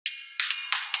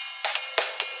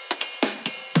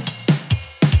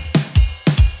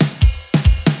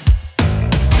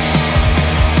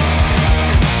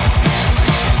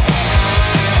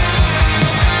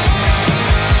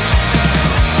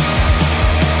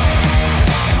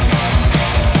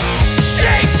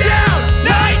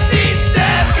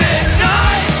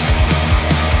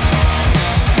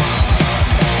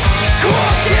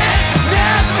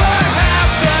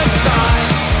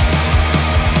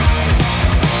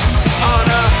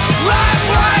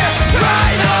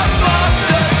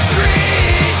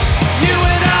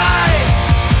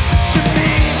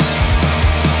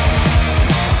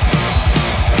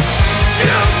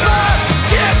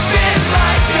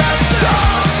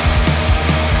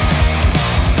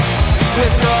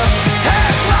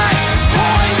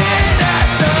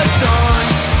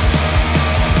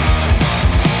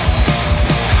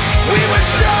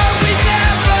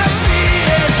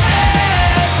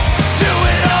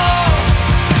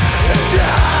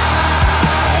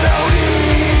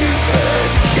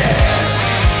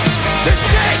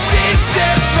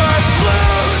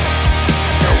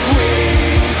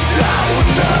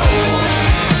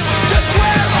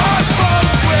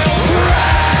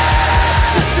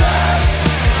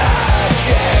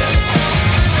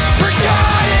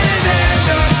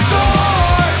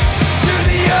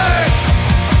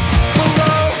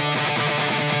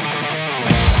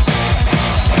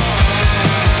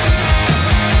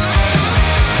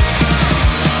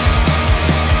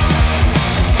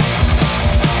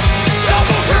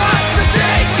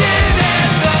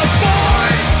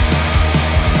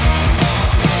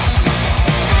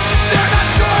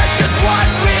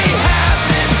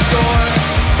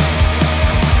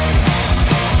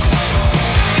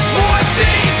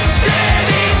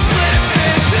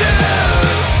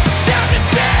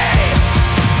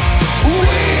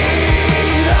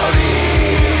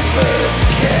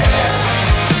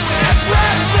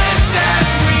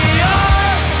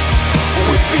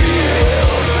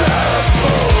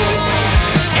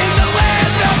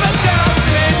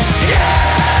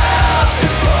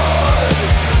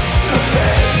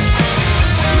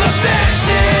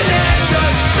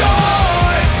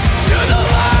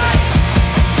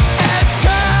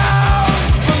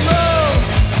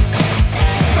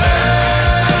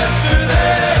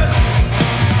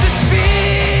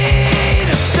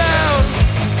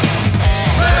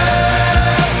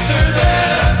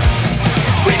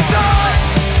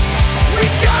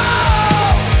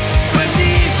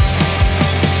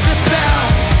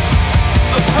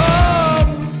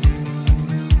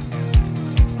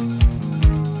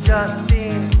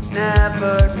Justine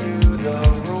never knew the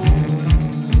rules.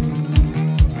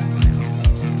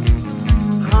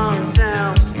 Hung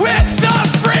down with the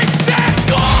freaks that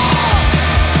call.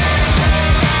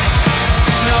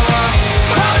 No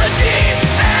apologies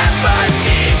ever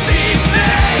need be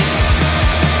made.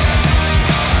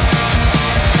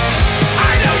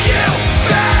 I know you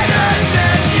better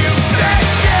than you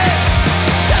make it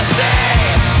to see.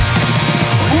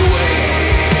 We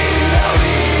don't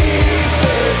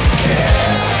even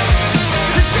care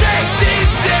to shake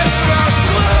these zipper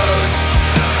blues.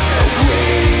 We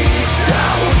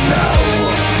don't know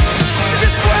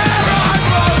just where our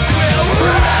roads will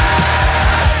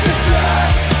rise to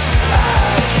dust. I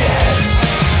guess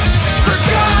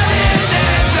forgotten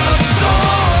and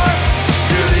absorbed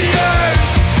to the earth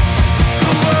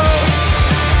below.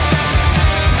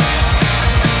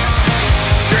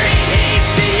 Street heat,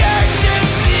 the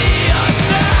urgency of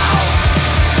now.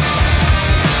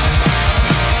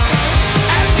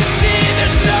 As you see,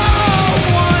 there's no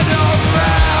one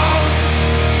around.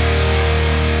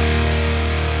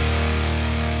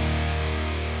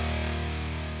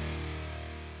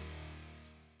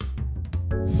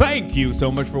 Thank you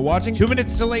so much for watching. 2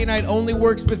 Minutes to Late Night only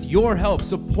works with your help.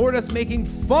 Support us making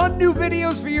fun new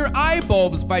videos for your eye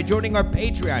bulbs by joining our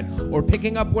Patreon, or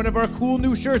picking up one of our cool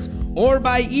new shirts, or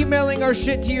by emailing our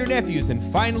shit to your nephews and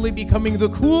finally becoming the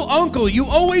cool uncle you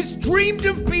always dreamed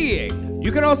of being.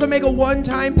 You can also make a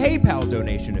one-time PayPal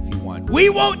donation if you want. We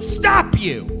won't stop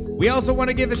you! We also want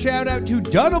to give a shout out to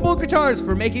Dunnable Guitars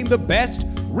for making the best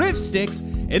riff sticks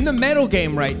in the metal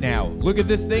game right now. Look at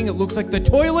this thing, it looks like the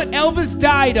toilet Elvis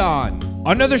died on.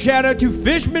 Another shout out to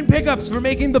Fishman Pickups for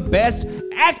making the best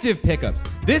active pickups.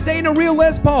 This ain't a real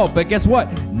Les Paul, but guess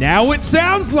what? Now it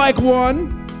sounds like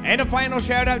one. And a final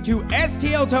shout out to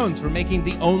STL Tones for making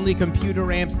the only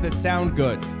computer amps that sound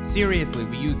good. Seriously,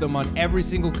 we use them on every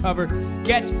single cover.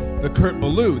 Get the Kurt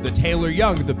Ballou, the Taylor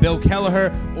Young, the Bill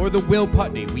Kelleher, or the Will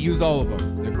Putney. We use all of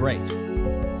them. They're great.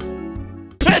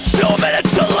 It's 2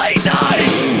 minutes to late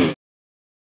night.